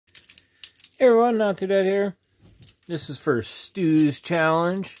Hey everyone, Not Too Dead here. This is for Stu's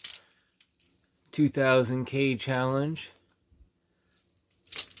challenge, 2000K challenge.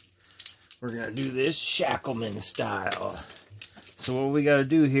 We're gonna do this Shackleman style. So what we gotta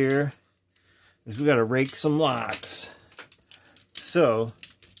do here is we gotta rake some locks. So,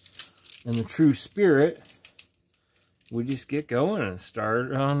 in the true spirit, we just get going and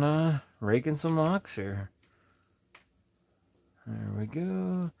start on raking some locks here. There we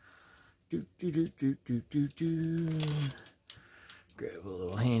go. Grab a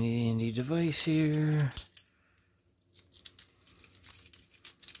little handy device here.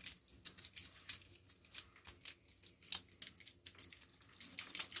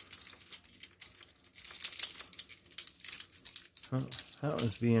 Well, that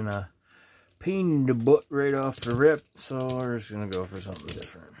was being a pain in the butt right off the rip, so we're just gonna go for something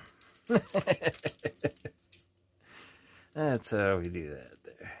different. That's how we do that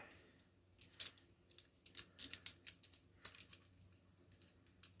there.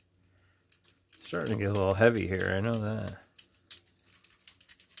 Starting to get a little heavy here, I know that.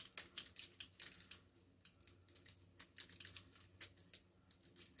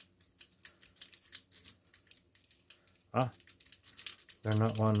 Ah, they're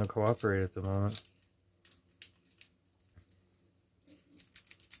not wanting to cooperate at the moment.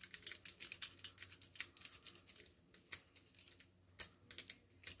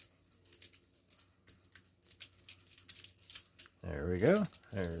 There we go.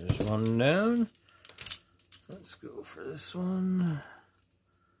 There's one down. Let's go for this one.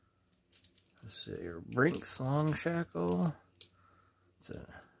 This is your Brinks long shackle. It's a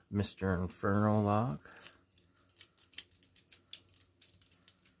Mr. Inferno lock.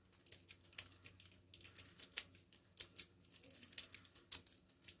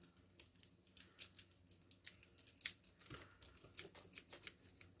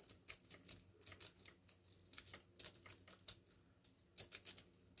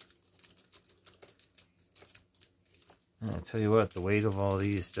 I tell you what, the weight of all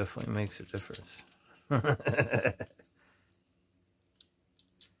these definitely makes a difference.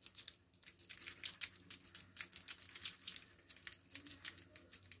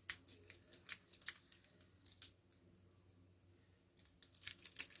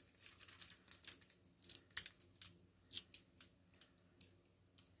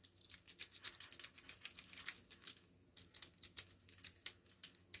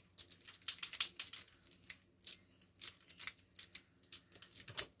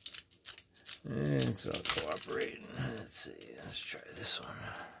 It's all cooperating. Let's see. Let's try this one.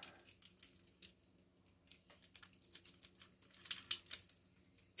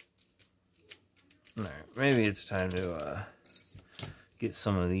 Alright, maybe it's time to get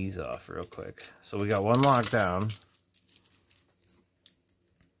some of these off real quick. So we got one lock down.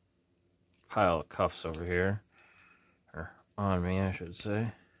 Pile of cuffs over here. Or on me, I should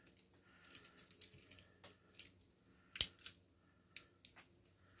say.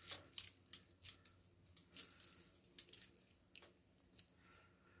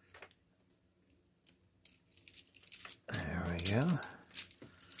 Go.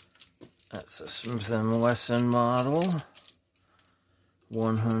 That's a Smith & Wesson model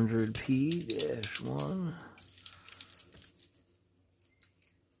 100P-1.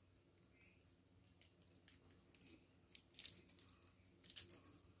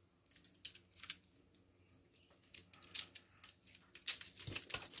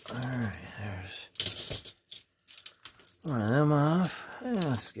 Alright, there's one of them off. And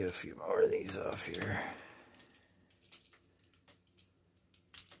let's get a few more of these off here.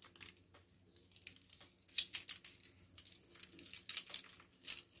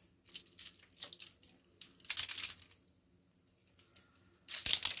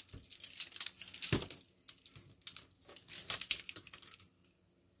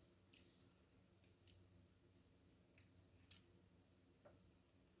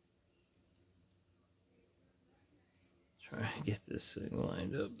 Try to get this thing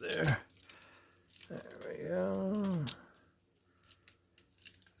lined up there. There we go.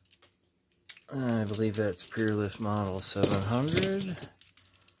 I believe that's Peerless Model 700.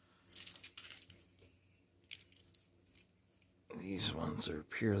 These ones are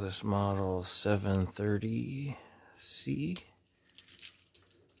Peerless Model 730C.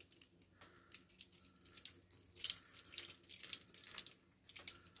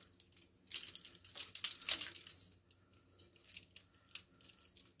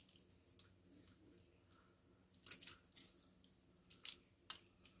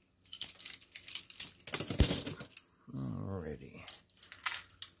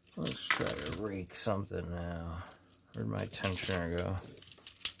 Let's try to rake something now. Where'd my tensioner go?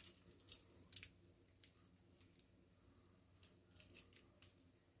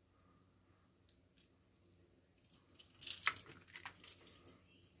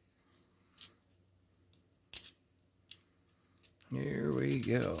 Here we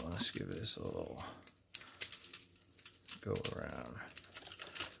go. Let's give this a little go around.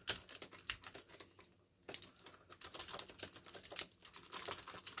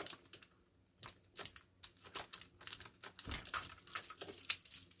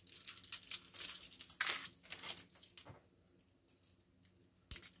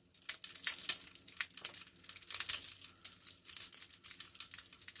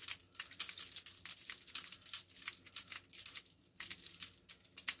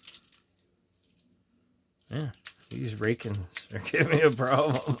 Yeah, these rakings are giving me a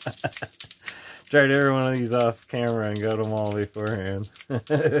problem. Tried every one of these off camera and got them all beforehand. You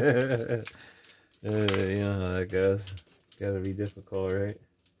know how that goes. Gotta be difficult, right?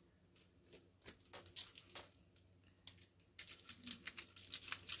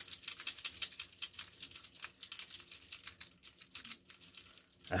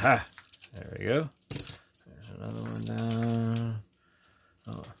 Aha! There we go. There's another one down.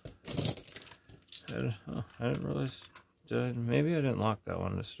 Oh. I didn't realize. Maybe I didn't lock that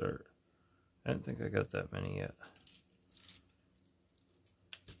one to start. I didn't think I got that many yet.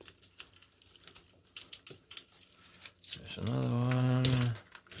 There's another one.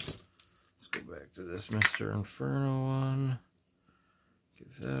 Let's go back to this Mr. Inferno one.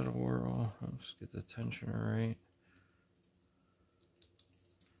 Give that a whirl. Let's get the tensioner right.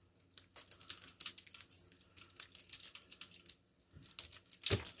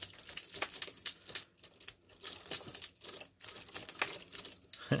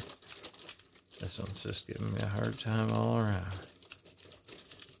 This one's just giving me a hard time all around.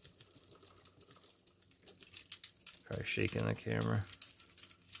 Probably shaking the camera.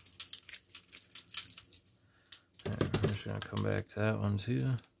 Right, we're just gonna come back to that one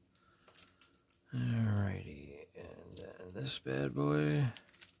too. Alrighty, and then this bad boy.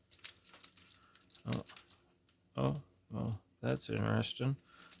 Oh, well, that's interesting.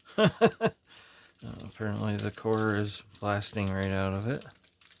 Apparently the core is blasting right out of it.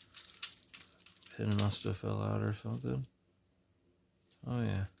 Pin must have fell out or something. Oh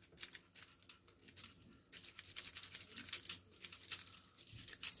yeah.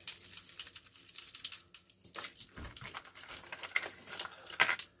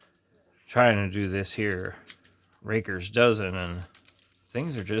 Trying to do this here Raker's dozen and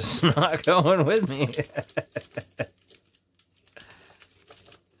things are just not going with me.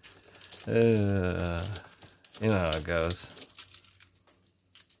 You know how it goes.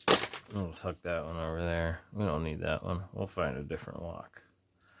 We'll tuck that one over there. We don't need that one. We'll find a different lock.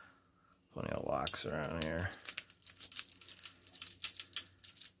 Plenty of locks around here.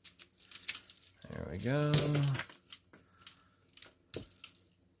 There we go.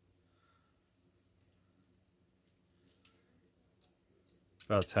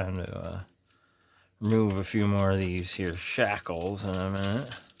 About time to remove a few more of these here shackles in a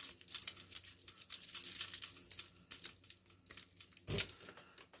minute.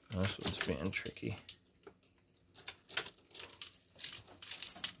 This one's being tricky.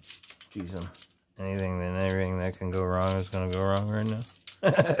 Jeez, anything and everything that can go wrong is going to go wrong right now.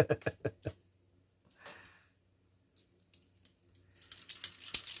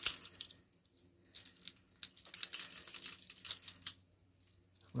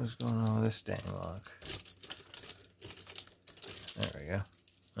 What's going on with this dang lock? There we go.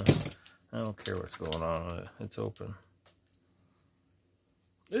 I don't care what's going on with it. It's open.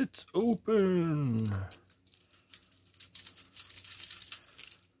 It's open!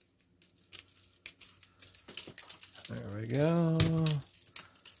 There we go.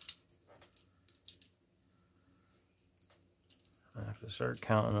 I have to start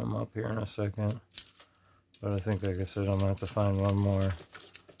counting them up here in a second. But I think, like I said, I'm going to have to find one more.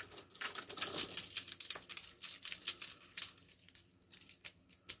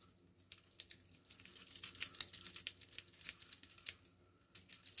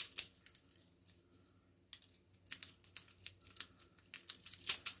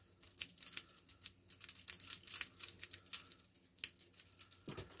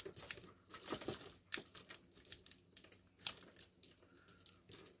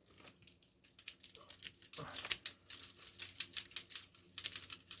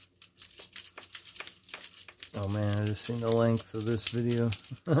 Oh man, I just seen the length of this video.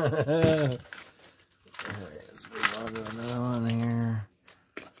 Alright, let's move on to another one here.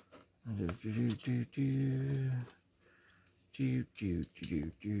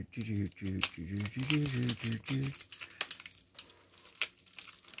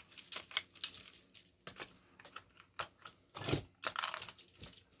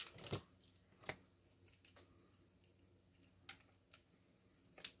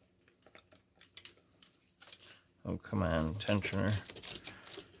 Oh, come on, tensioner.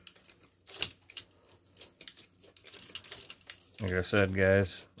 Like I said,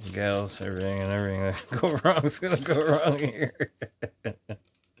 guys, gals, everything that can go wrong is going to go wrong here.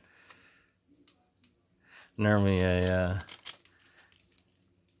 Normally, I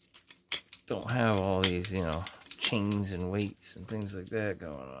don't have all these, you know, chains and weights and things like that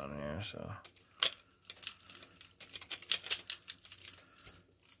going on here, so.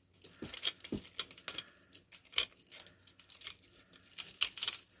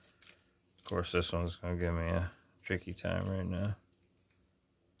 Of course, this one's going to give me a tricky time right now.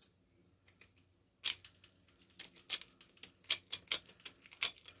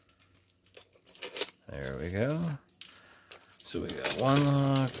 There we go. So we got 1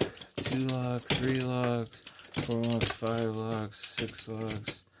 lock, 2 locks, 3 locks, 4 locks, 5 locks, 6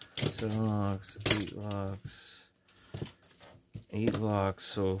 locks, 7 locks, 8 locks. 8 locks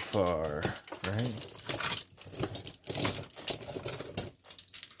so far, right?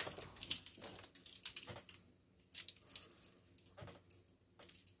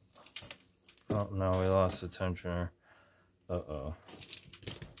 Oh, no, we lost the tensioner. Uh-oh.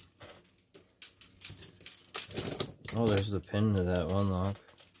 Oh, there's the pin to that 1 lock.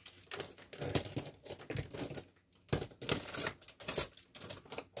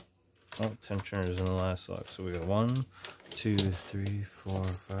 Oh, tensioner is in the last lock. So we got 1, 2, 3, 4,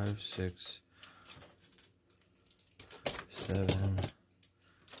 5, 6, 7,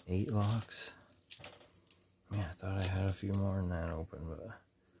 8 locks. Man, I thought I had a few more than that open, but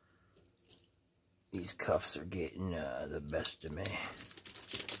these cuffs are getting the best of me.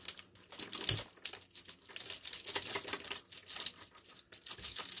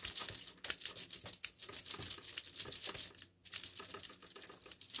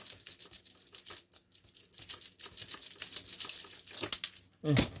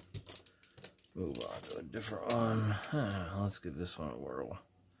 Move on to a different one. Let's give this one a whirl.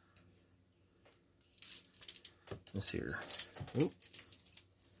 This here. Oop.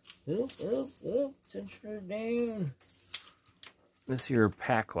 Oop, oop, oop. Tensioner down. This here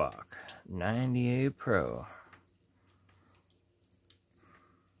pack lock. 98 Pro.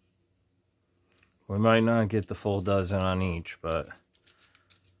 We might not get the full dozen on each, but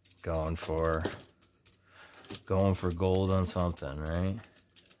going for gold on something, right?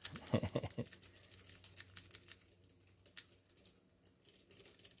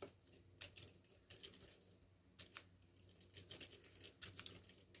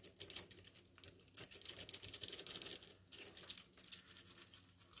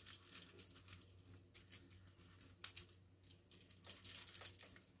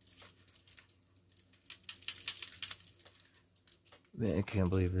 Man, I can't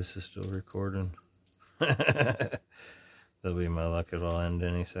believe this is still recording. That'll be my luck. It'll end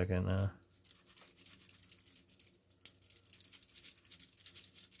any second now.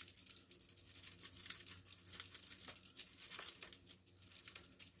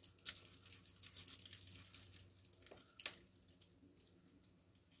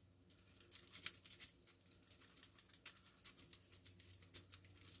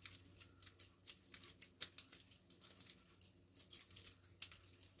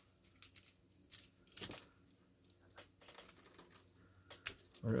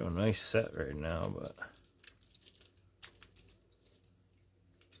 We're doing a nice set right now, but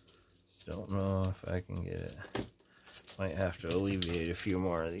don't know if I can get it. Might have to alleviate a few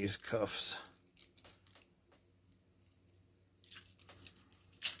more of these cuffs.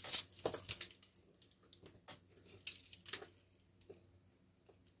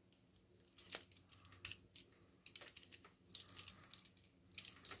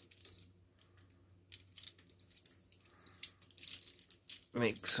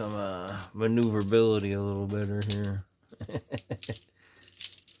 Make some maneuverability a little better here.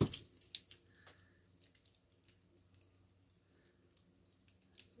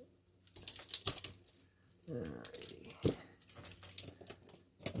 Alrighty.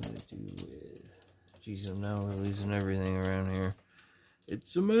 What do I do with? Geez, now we're losing everything around here.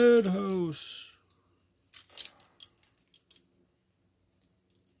 It's a madhouse.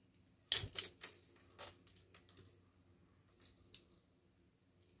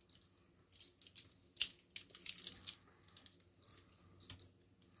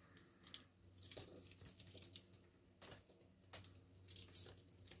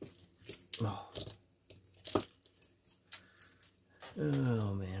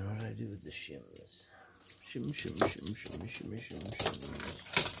 Oh man, what did I do with the shims? Shim, shim, shim, shim, shim, shim,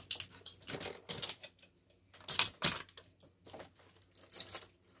 shim.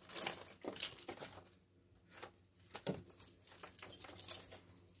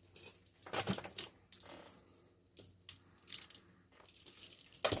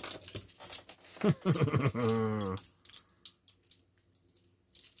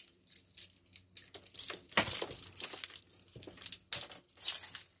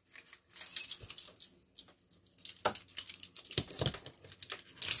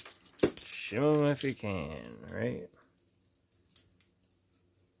 Show them if you can, right?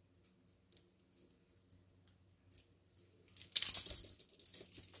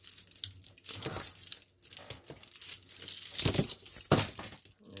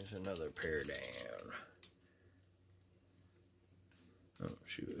 There's another pair down. Oh,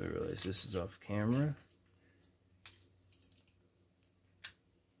 shoot, I realize this is off camera.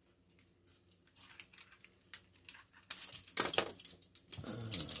 Oh,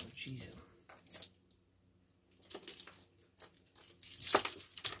 jeez.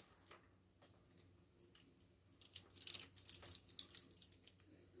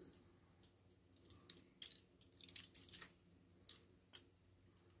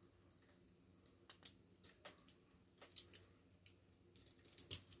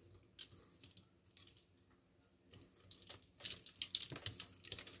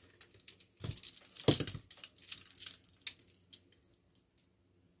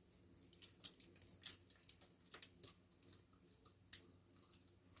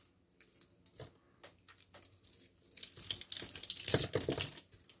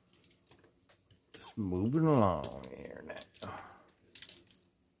 Moving along here now.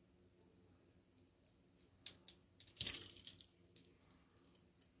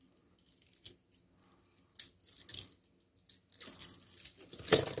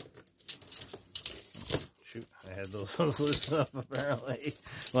 Shoot, I had those ones loosened up apparently.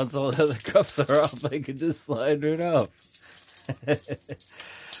 Once all the other cups are off, I could just slide it up.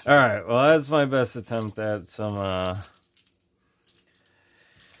 Alright, well that's my best attempt at some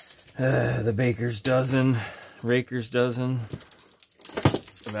the baker's dozen, raker's dozen.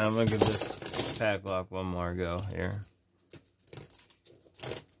 And I'm gonna give this pack lock one more go here.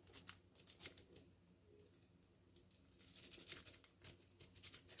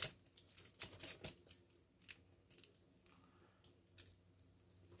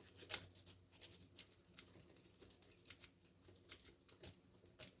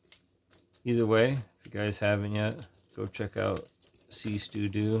 Either way, if you guys haven't yet, go check out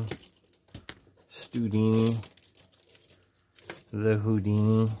SeeStuDo, Studini, the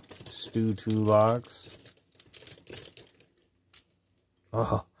Houdini, SeeStuDo locks.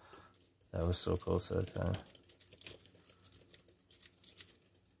 Oh, that was so close that time.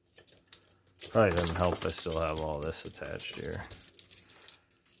 Probably doesn't help I still have all this attached here.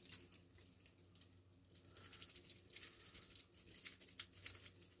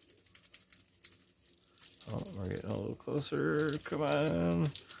 Oh, we're getting a little closer. Come on.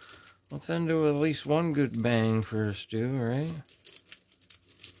 Let's end with at least one good bang for a stew, right?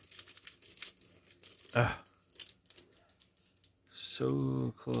 Ah.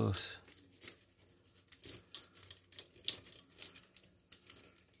 So close.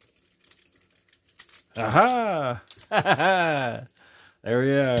 Aha! There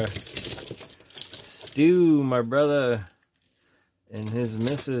we are. Stu, my brother, and his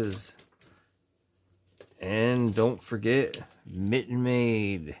missus. And don't forget, Mitten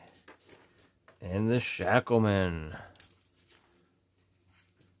Maid and the Shackleman.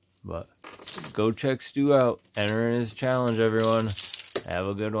 But go check Stu out. Enter in his challenge, everyone. Have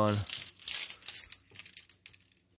a good one.